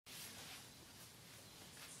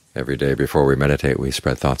Every day before we meditate, we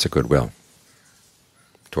spread thoughts of goodwill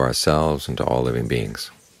to ourselves and to all living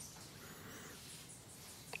beings.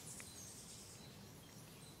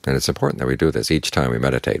 And it's important that we do this each time we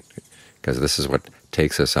meditate, because this is what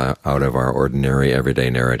takes us out of our ordinary everyday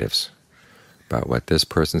narratives about what this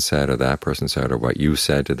person said or that person said, or what you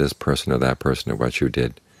said to this person or that person, or what you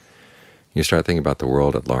did. You start thinking about the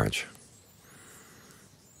world at large.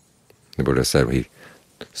 The Buddha said he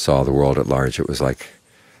saw the world at large. It was like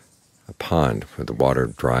a pond with the water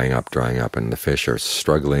drying up, and the fish are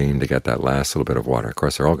struggling to get that last little bit of water. Of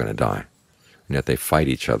course, they're all going to die, and yet they fight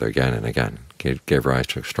each other again and again. It gave rise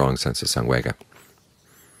to a strong sense of samvega.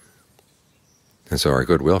 And so our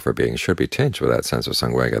goodwill for beings should be tinged with that sense of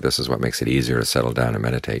samvega. This is what makes it easier to settle down and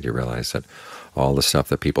meditate. You realize that all the stuff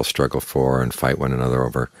that people struggle for and fight one another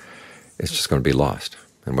over is just going to be lost.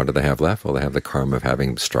 And what do they have left? Well, they have the karma of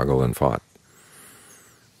having struggled and fought.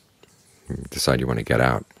 You decide you want to get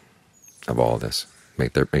out of all this.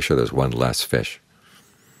 Make sure there's one less fish,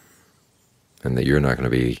 and that you're not going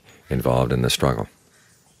to be involved in the struggle.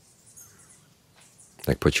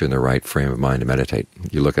 That puts you in the right frame of mind to meditate.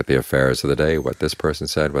 You look at the affairs of the day, what this person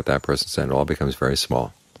said, what that person said, it all becomes very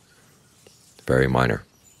small, very minor,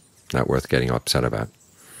 not worth getting upset about.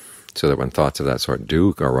 So that when thoughts of that sort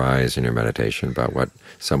do arise in your meditation about what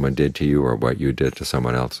someone did to you or what you did to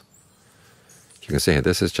someone else, you can say, hey,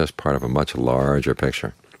 this is just part of a much larger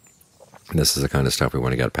picture. And this is the kind of stuff we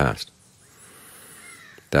want to get past.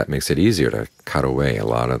 That makes it easier to cut away a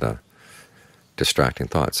lot of the distracting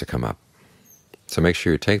thoughts that come up. So make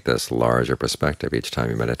sure you take this larger perspective each time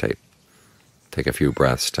you meditate. Take a few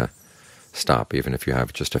breaths to stop. Even if you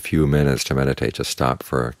have just a few minutes to meditate, just stop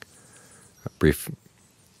for a brief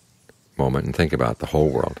moment and think about the whole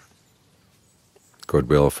world.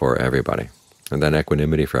 Goodwill for everybody. And then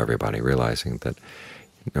equanimity for everybody, realizing that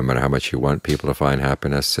no matter how much you want people to find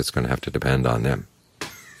happiness, it's going to have to depend on them.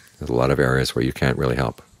 There's a lot of areas where you can't really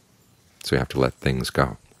help, so you have to let things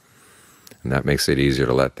go. And that makes it easier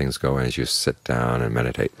to let things go as you sit down and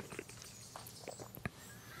meditate.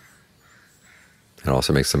 It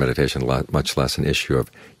also makes the meditation much less an issue of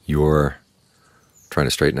your trying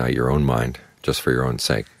to straighten out your own mind just for your own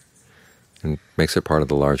sake, and makes it part of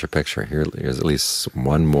the larger picture. Here's at least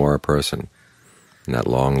one more person in that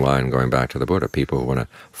long line going back to the Buddha, people who want to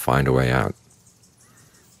find a way out.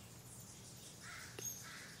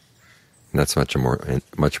 And that's much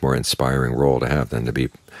more inspiring role to have than to be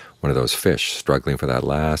one of those fish struggling for that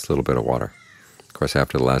last little bit of water. Of course,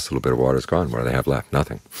 after the last little bit of water is gone, what do they have left?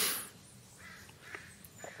 Nothing.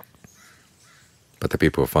 But the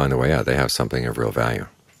people who find the way out, they have something of real value.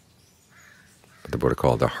 What the Buddha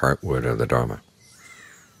called the Heartwood of the Dhamma.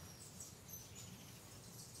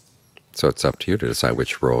 So it's up to you to decide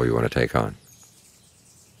which role you want to take on.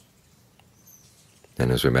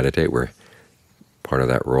 And as we meditate, we're part of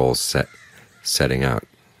that role setting out.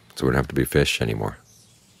 So we don't have to be fish anymore.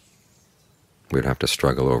 We don't have to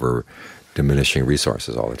struggle over diminishing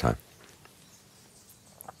resources all the time.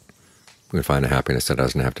 We can find a happiness that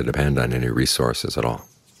doesn't have to depend on any resources at all.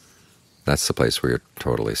 That's the place where you're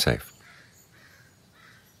totally safe.